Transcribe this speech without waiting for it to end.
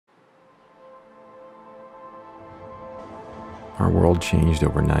Our world changed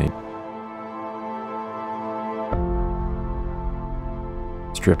overnight.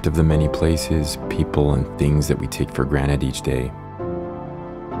 Stripped of the many places, people, and things that we take for granted each day.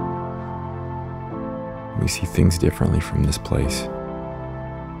 We see things differently from this place.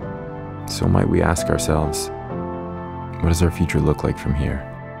 So might we ask ourselves, what does our future look like from here?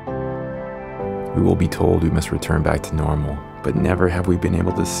 We will be told we must return back to normal, but never have we been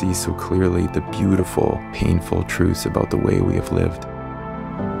able to see so clearly the beautiful, painful truths about the way we have lived.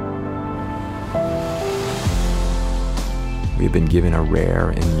 We have been given a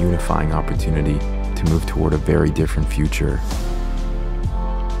rare and unifying opportunity to move toward a very different future.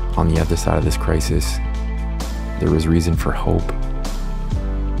 On the other side of this crisis, there is reason for hope.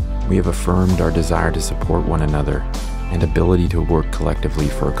 We have affirmed our desire to support one another and ability to work collectively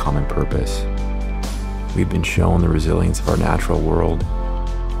for a common purpose. We've been shown the resilience of our natural world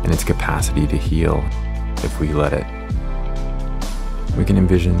and its capacity to heal if we let it. We can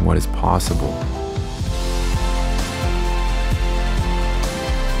envision what is possible.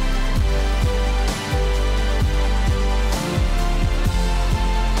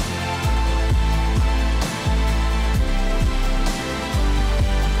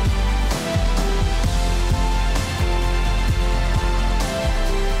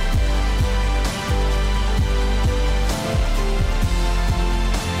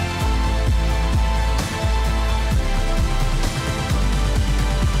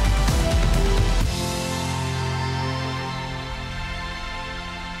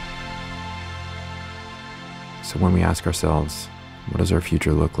 So when we ask ourselves, what does our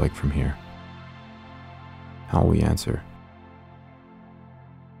future look like from here? How will we answer?